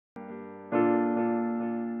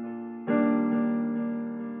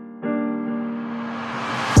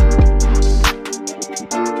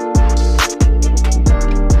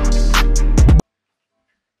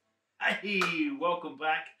Hey, welcome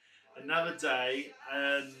back. Another day,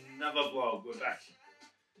 another vlog. We're back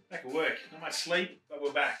at work. Not much sleep, but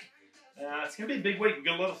we're back. It's going to be a big week. We've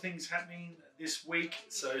got a lot of things happening this week,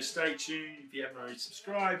 so stay tuned. If you haven't already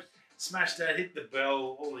subscribed, smash that, hit the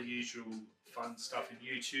bell, all the usual fun stuff in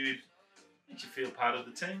YouTube. Makes you feel part of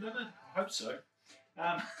the team, doesn't it? I hope so.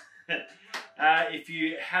 If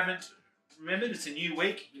you haven't remembered, it's a new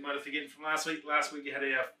week. You might have forgotten from last week. Last week you had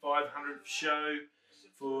our 500th show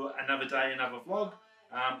for another day, another vlog.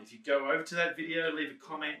 If you go over to that video, leave a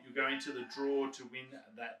comment, you're going to the draw to win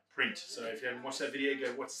that print. So if you haven't watched that video,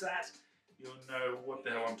 go, what's that? You'll know what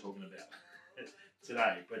the hell I'm talking about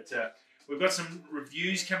today. But we've got some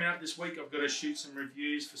reviews coming up this week. I've got to shoot some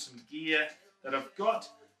reviews for some gear that I've got.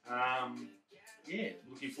 Yeah,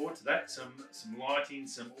 looking forward to that. Some lighting,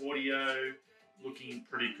 some audio, looking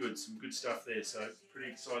pretty good. Some good stuff there, so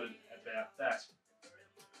pretty excited about that.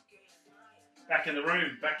 Back in the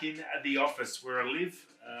room, back in the office where I live,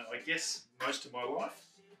 I guess most of my life,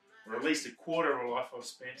 or at least a quarter of my life I've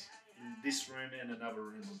spent in this room and another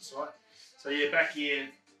room on site. So yeah, back here,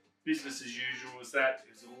 business as usual. It was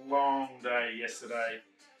a long day yesterday.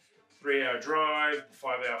 3-hour drive,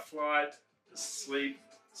 5-hour flight, sleep,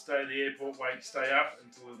 stay at the airport, wait, stay up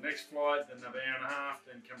until the next flight, then another hour and a half,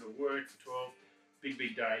 then come to work for 12.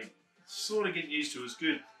 Big day. Sort of getting used to it. It's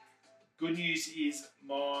good. Good news is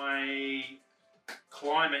my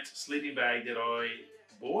Climate sleeping bag that I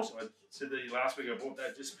bought. I said that last week I bought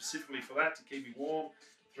that just specifically for that, to keep me warm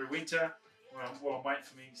through winter while I'm waiting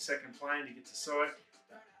for my second plane to get to site.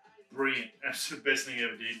 Brilliant. That's the best thing I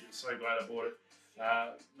ever did. So glad I bought it.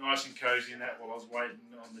 Nice and cozy in that while I was waiting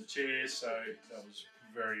on the chair, so that was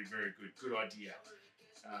very, very good. Good idea.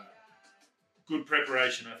 Good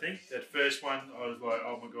preparation, I think. That first one, I was like,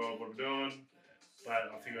 oh my God, what am I doing?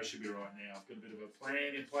 But I think I should be right now. I've got a bit of a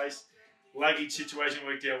plan in place. Luggage situation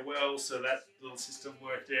worked out well, so that little system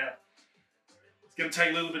worked out. It's going to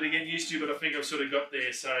take a little bit of getting used to, but I think I've sort of got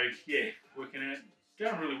there. So yeah, working out,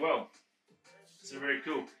 going really well. So very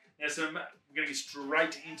cool. Now, so I'm going to get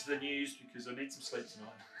straight into the news because I need some sleep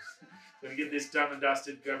tonight. I'm going to get this done and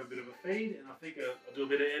dusted, grab a bit of a feed, and I think I'll do a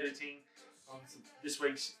bit of editing on this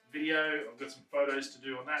week's video. I've got some photos to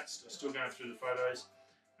do on that. Still going through the photos.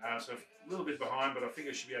 So a little bit behind, but I think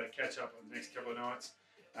I should be able to catch up on the next couple of nights.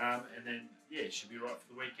 And then, yeah, it should be right for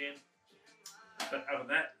the weekend. But other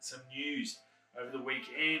than that, some news. Over the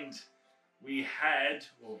weekend, we had,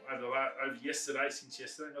 or over yesterday, since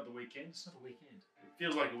yesterday, not the weekend. It's not a weekend. It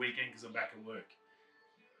feels like a weekend because I'm back at work.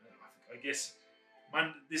 I guess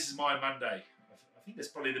this is my Monday. I think that's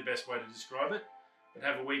probably the best way to describe it. But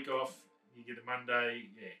have a week off, you get a Monday,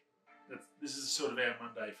 yeah. This is sort of our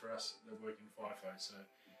Monday for us that work in FIFO. So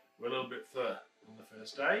we're a little bit further on the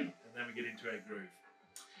first day, and then we get into our groove.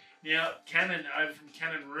 Now, Canon, over from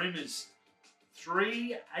Canon Rumours,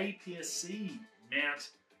 3 APS-C mount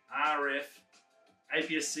RF,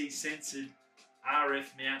 APS-C censored RF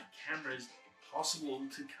mount cameras possible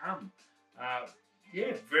to come.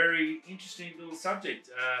 Yeah, very interesting little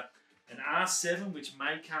subject. An R7, which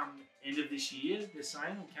may come end of this year, they're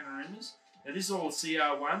saying on Canon Rumours. Now, this is all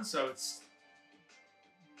CR1, so it's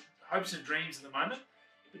hopes and dreams at the moment.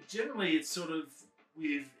 But generally, it's sort of,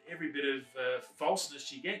 with every bit of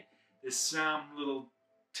falseness you get, there's some little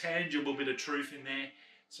tangible bit of truth in there.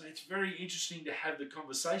 So it's very interesting to have the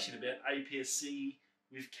conversation about APS-C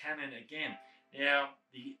with Canon again. Now,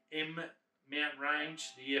 the M mount range,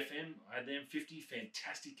 the EF-M, I had the M50,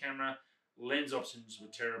 fantastic camera. Lens options were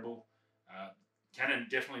terrible. Canon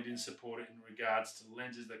definitely didn't support it in regards to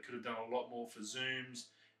lenses. They could have done a lot more for zooms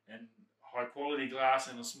and high quality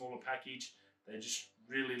glass in a smaller package. They just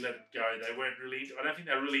really let it go. They weren't really, I don't think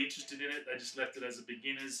they were really interested in it. They just left it as a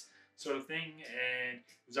beginner's sort of thing, and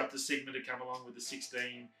it was up to Sigma to come along with the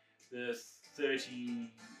 16, the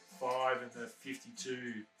 35 and the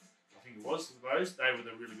 52, I think it was, those. They were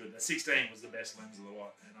the really good. The 16 was the best lens of the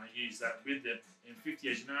lot, and I used that with the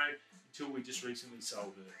M50, as you know, until we just recently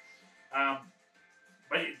sold it.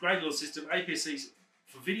 But yeah, great little system. APS-C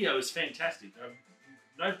for video is fantastic.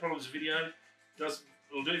 No problems with video.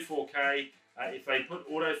 It'll do 4K. If they put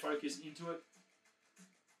autofocus into it,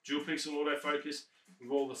 dual pixel autofocus with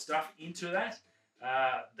all the stuff into that,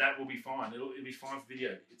 that will be fine. It'll be fine for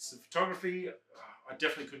video. It's the photography. I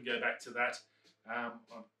definitely couldn't go back to that. I'm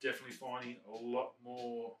definitely finding a lot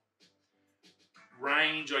more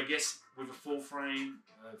range, I guess, with a full frame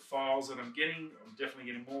files that I'm getting. I'm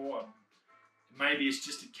definitely getting more. Maybe it's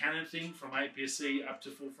just a Canon thing from APS-C up to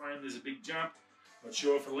full frame. There's a big jump. Not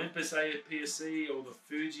sure if Olympus APS-C or the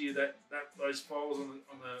Fuji, those files on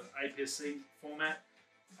the APS-C format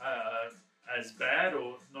as bad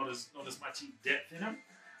or not as much depth in them.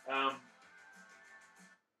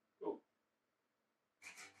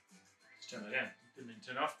 turn that down. Didn't mean to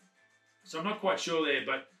turn off. So I'm not quite sure there,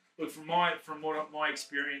 but look, from my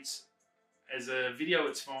experience, as a video,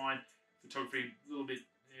 it's fine. Photography, a little bit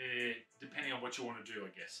depending on what you want to do, I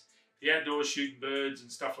guess. If you're outdoors shooting birds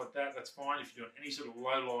and stuff like that, that's fine. If you're doing any sort of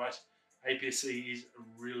low light, APS-C is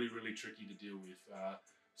really, really tricky to deal with.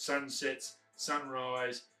 Sunsets,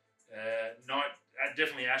 sunrise, night,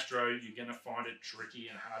 definitely astro, you're going to find it tricky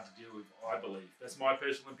and hard to deal with, I believe. That's my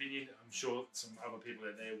personal opinion. I'm sure some other people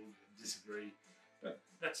out there will disagree. But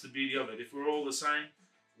that's the beauty of it. If we're all the same,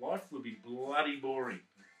 life would be bloody boring.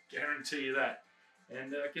 I guarantee you that.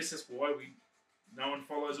 And I guess that's why no one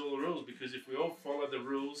follows all the rules, because if we all follow the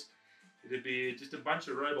rules, it'd be just a bunch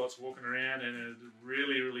of robots walking around and it'd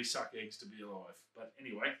really, really suck eggs to be alive. But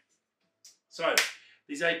anyway, so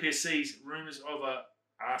these APS-Cs, rumours of a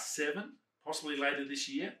R7, possibly later this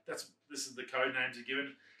year. This is the code names are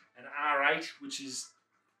given. An R8, which is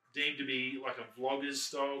deemed to be like a vlogger's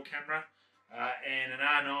style camera, and an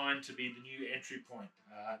R9 to be the new entry point.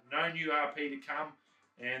 No new RP to come,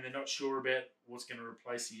 and they're not sure about what's going to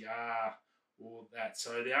replace the R or that.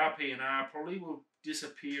 So the RP and R probably will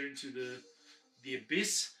disappear into the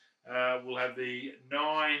abyss. We'll have the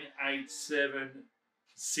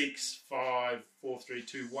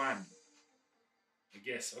 987654321. I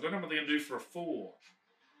guess. I don't know what they're going to do for a 4.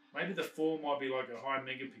 Maybe the 4 might be like a high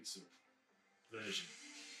megapixel version.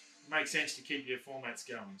 Makes sense to keep your formats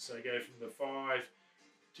going. So go from the 5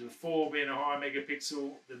 to the 4 being a high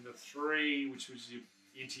megapixel, then the 3, which was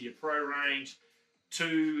into your pro range,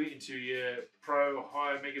 2 into your pro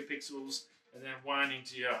high megapixels, and then 1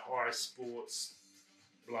 into your high sports,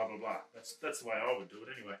 blah blah blah. That's the way I would do it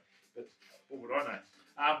anyway. But what would I know?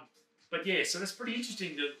 But yeah, so that's pretty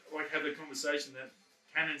interesting to have the conversation that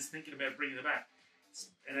Canon's thinking about bringing them back.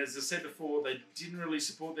 And as I said before, they didn't really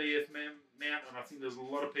support the EF mount, and I think there's a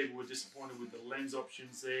lot of people who were disappointed with the lens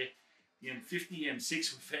options there. The M50,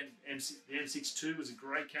 M6, the M6 II was a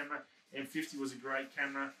great camera. M50 was a great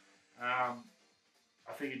camera. I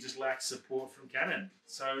think it just lacks support from Canon.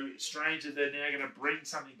 So strange that they're now going to bring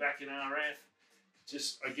something back in RF.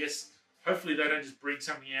 Just, I guess, hopefully they don't just bring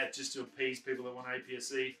something out just to appease people that want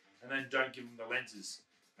APS-C and then don't give them the lenses.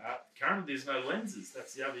 Currently there's no lenses.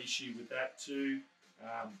 That's the other issue with that too.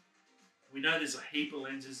 We know there's a heap of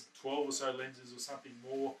lenses, 12 or so lenses or something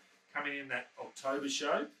more coming in that October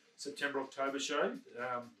show, September-October show.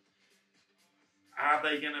 Are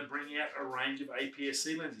they going to bring out a range of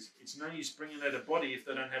APS-C lenses? It's no use bringing out a body if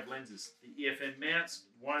they don't have lenses. The EFM mounts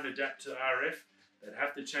won't adapt to RF. They'd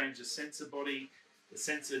have to change the sensor body, the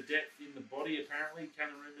sensor depth in the body, apparently,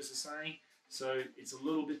 Canon rumours are saying. So it's a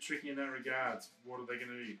little bit tricky in that regards. What are they going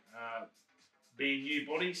to do? Being new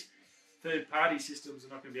bodies, third-party systems are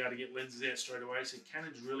not going to be able to get lenses out straight away. So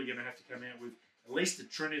Canon's really going to have to come out with at least a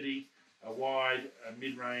Trinity, a wide, a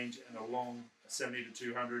mid-range, and a long, a 70 to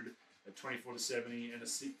 200, a 24 to 70, and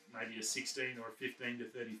maybe a 16 or a 15 to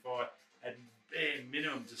 35 at bare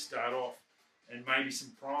minimum to start off, and maybe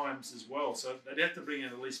some primes as well. So they'd have to bring in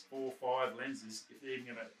at least 4 or 5 lenses if they're even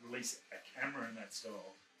going to release a camera in that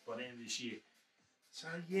style by the end of this year. So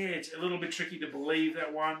yeah, it's a little bit tricky to believe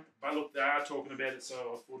that one, but look, they are talking about it, so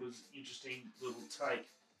I thought it was an interesting little take.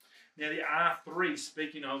 Now the R3,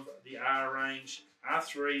 speaking of the R range,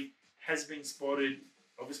 R3 has been spotted.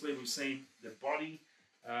 Obviously we've seen the body.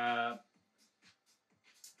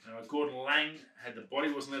 Gordon Lang had the body,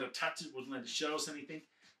 wasn't allowed to touch it, wasn't allowed to show us anything.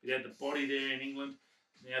 He had the body there in England.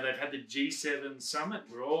 Now they've had the G7 summit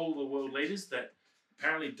where all the world leaders that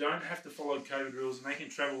apparently don't have to follow COVID rules and they can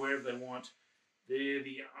travel wherever they want. They're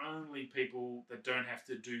the only people that don't have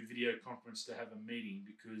to do video conference to have a meeting,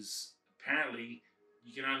 because apparently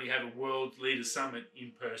you can only have a world leader summit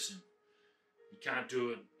in person. You can't do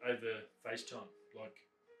it over FaceTime like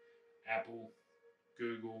Apple,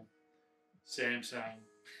 Google, Samsung,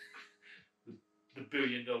 the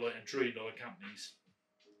billion-dollar and trillion-dollar companies.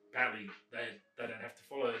 Apparently they don't have to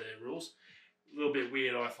follow their rules. A little bit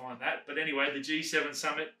weird, I find that. But anyway, the G7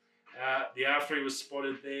 summit, the R3 was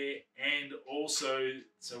spotted there, and also,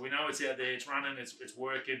 so we know it's out there, it's running, it's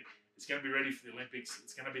working, it's going to be ready for the Olympics.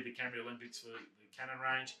 It's going to be the Cambria Olympics for the Canon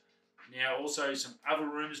range. Now, also some other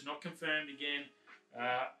rumours, not confirmed again,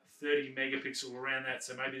 30 megapixel around that,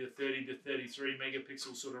 so maybe the 30 to 33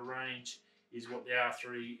 megapixel sort of range is what the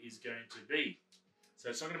R3 is going to be. So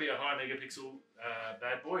it's not going to be a high megapixel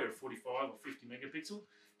bad boy, or 45 or 50 megapixel.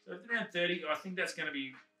 So around 30, I think that's going to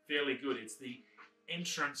be fairly good. It's the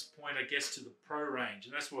entrance point, I guess, to the pro range,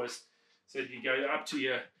 and that's why I said you go up to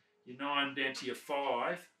your 9 down to your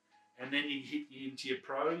 5, and then you hit into your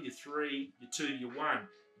pro, your 3, your 2, your 1.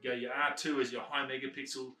 You go your R2 as your high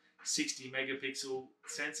megapixel, 60 megapixel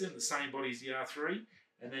sensor, the same body as the R3,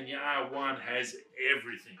 and then your R1 has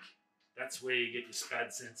everything. That's where you get your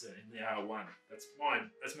SPAD sensor in the R1. That's my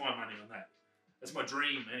money on that. That's my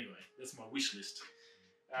dream anyway. That's my wish list.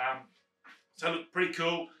 So look, pretty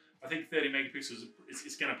cool. I think 30 megapixels,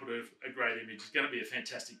 it's going to put a great image. It's going to be a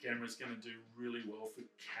fantastic camera. It's going to do really well for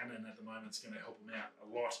Canon at the moment. It's going to help them out a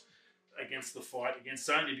lot against the fight against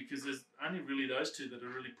Sony, because there's only really those two that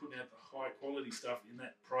are really putting out the high quality stuff in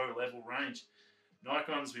that pro level range.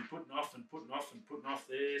 Nikon's been putting off and putting off and putting off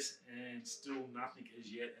theirs, and still nothing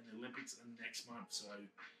as yet, and the Olympics are next month. So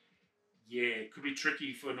yeah, it could be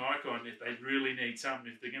tricky for Nikon if they really need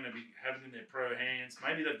something, if they're going to be having it in their pro hands.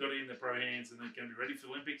 Maybe they've got it in their pro hands and they're going to be ready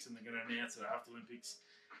for the Olympics, and they're going to announce it after Olympics.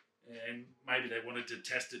 And maybe they wanted to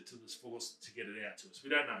test it to the fullest to get it out to us.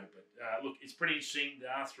 We don't know. But look, it's pretty interesting. The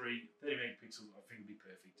R3, 30 megapixels, I think will be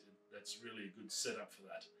perfect. That's really a good setup for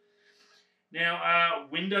that. Now,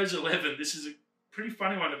 Windows 11. This is a pretty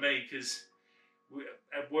funny one to me, because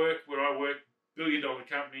at work, where I work, billion-dollar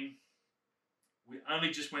company, we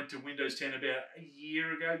only just went to Windows 10 about a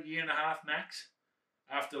year ago, year and a half max,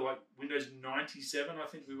 after like Windows 97, I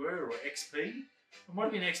think we were, or XP. It might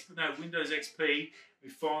have been Windows XP. We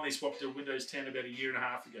finally swapped to Windows 10 about a year and a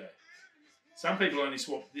half ago. Some people only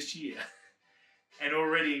swapped this year. And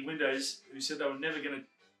already Windows, who said they were never going to,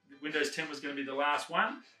 Windows 10 was going to be the last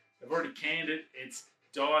one, they've already canned it. It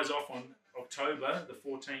dies off on October the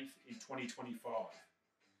 14th in 2025.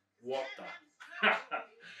 What the?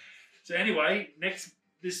 So anyway,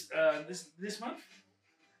 this month,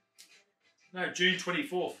 no, June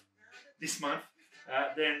 24th, this month,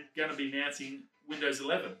 they're going to be announcing Windows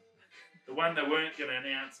 11. The one they weren't going to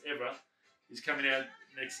announce ever is coming out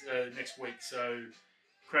next week. So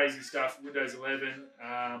crazy stuff. Windows 11.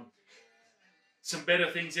 Some better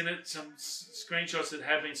things in it. Some screenshots that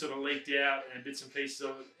have been sort of leaked out and bits and pieces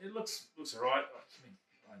of it. It looks alright.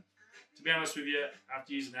 To be honest with you,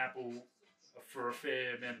 after using Apple for a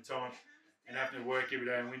fair amount of time and having to work every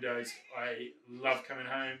day on Windows, I love coming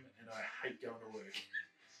home and I hate going to work.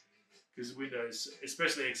 Because Windows,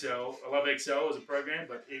 especially Excel, I love Excel as a program,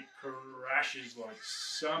 but it crashes like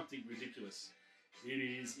something ridiculous. It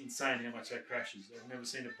is insane how much that crashes. I've never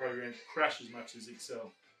seen a program crash as much as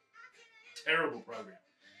Excel. Terrible program.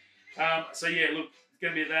 So yeah, look, it's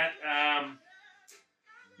going to be that.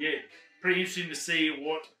 Yeah, pretty interesting to see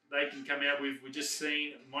what they can come out with. We've just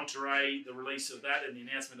seen Monterey, the release of that and the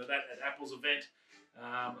announcement of that at Apple's event,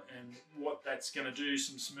 and what that's going to do,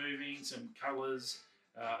 some smoothing, some colours,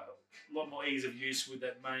 a lot more ease of use with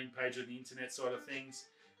that main page of the internet side of things.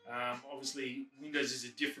 Obviously, Windows is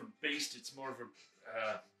a different beast. It's more of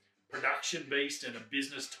a production beast and a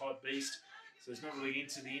business type beast. So it's not really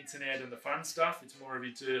into the internet and the fun stuff. It's more of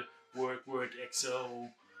into work,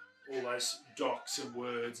 Excel, all those docs and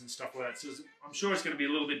words and stuff like that. So I'm sure it's going to be a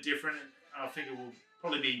little bit different. I think it will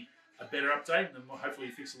probably be a better update, and hopefully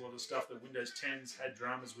fix a lot of stuff that Windows 10's had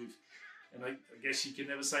dramas with. And I guess you can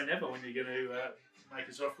never say never when you're going to make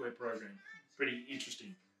a software program. Pretty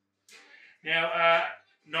interesting. Now,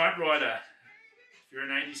 Knight Rider. If you're an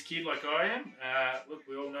 80s kid like I am, look,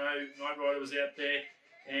 we all know Knight Rider was out there,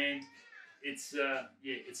 and it's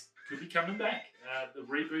could be coming back. The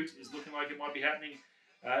reboot is looking like it might be happening.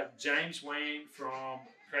 James Wan from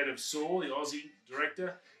creative Saw, the Aussie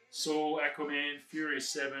director, Saw, Aquaman, Furious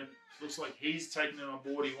 7, looks like he's taking it on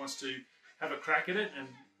board. He wants to have a crack at it and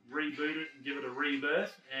reboot it and give it a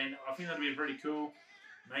rebirth, and I think that'd be pretty cool.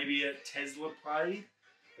 Maybe a Tesla play.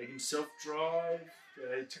 They can self-drive.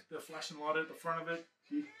 Check the flashing light at the front of it.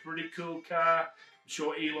 Be a pretty cool car. I'm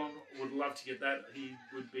sure Elon would love to get that. He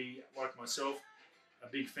would be, like myself, a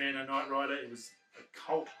big fan of Knight Rider. It was a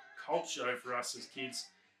cult show for us as kids.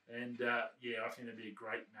 And yeah, I think it'd be a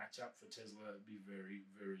great matchup for Tesla. It'd be very,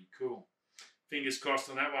 very cool. Fingers crossed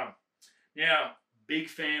on that one. Now, big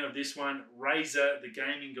fan of this one. Razer, the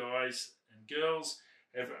gaming guys and girls,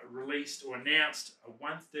 have released or announced a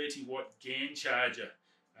 130 watt GAN charger.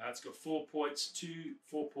 It's got 4 ports, two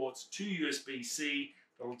USB-C.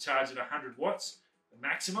 That'll charge at 100 watts, the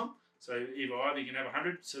maximum. So either you can have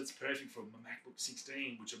 100. So it's perfect for my MacBook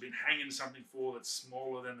 16, which I've been hanging something for that's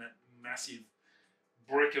smaller than that massive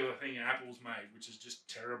brick of a thing Apple's made, which is just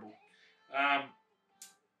terrible.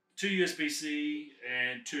 2 USB-C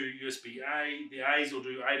and 2 USB-A. The A's will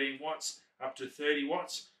do 18 watts up to 30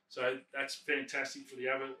 watts. So that's fantastic for the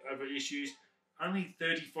other issues. Only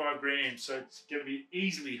 35 grams, so it's going to be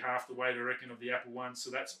easily half the weight, I reckon, of the Apple one. So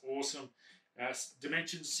that's awesome.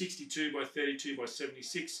 Dimensions 62 by 32 by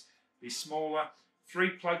 76. Be smaller. 3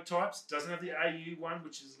 plug types. Doesn't have the AU one,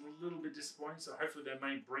 which is a little bit disappointing. So hopefully they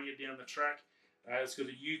may bring it down the track. It's got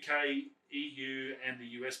the UK, EU, and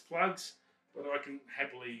the US plugs. but I can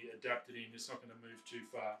happily adapt it in. It's not going to move too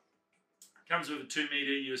far. Comes with a 2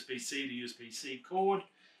 meter USB-C to USB-C cord,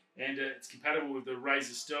 and it's compatible with the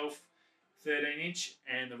Razer Stealth 13-inch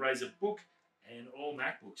and the Razer Book and all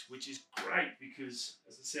MacBooks, which is great because,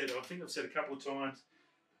 as I said, I think I've said a couple of times,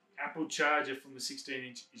 Apple charger from the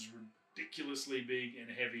 16-inch is ridiculously big and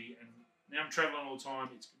heavy, and now I'm traveling all the time.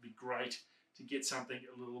 It's going to be great to get something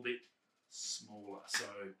a little bit smaller. So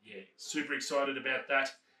yeah, super excited about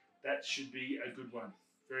that. That should be a good one.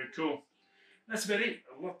 Very cool. That's about it.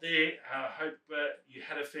 A lot there. I hope you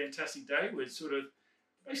had a fantastic day. We're sort of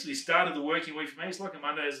basically started the working week for me. It's like a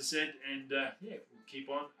Monday, as I said, and yeah, we'll keep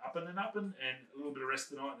on upping and a little bit of rest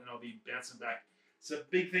tonight, and I'll be bouncing back. So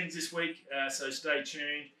big things this week, so stay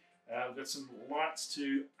tuned. We've got some lights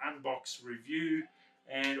to unbox, review,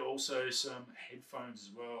 and also some headphones as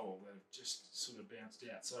well that have just sort of bounced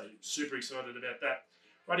out. So super excited about that.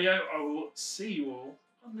 Rightio, I will see you all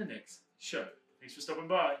on the next show. Thanks for stopping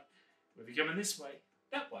by. If you're coming this way,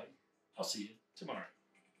 that way, I'll see you tomorrow.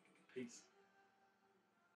 Peace.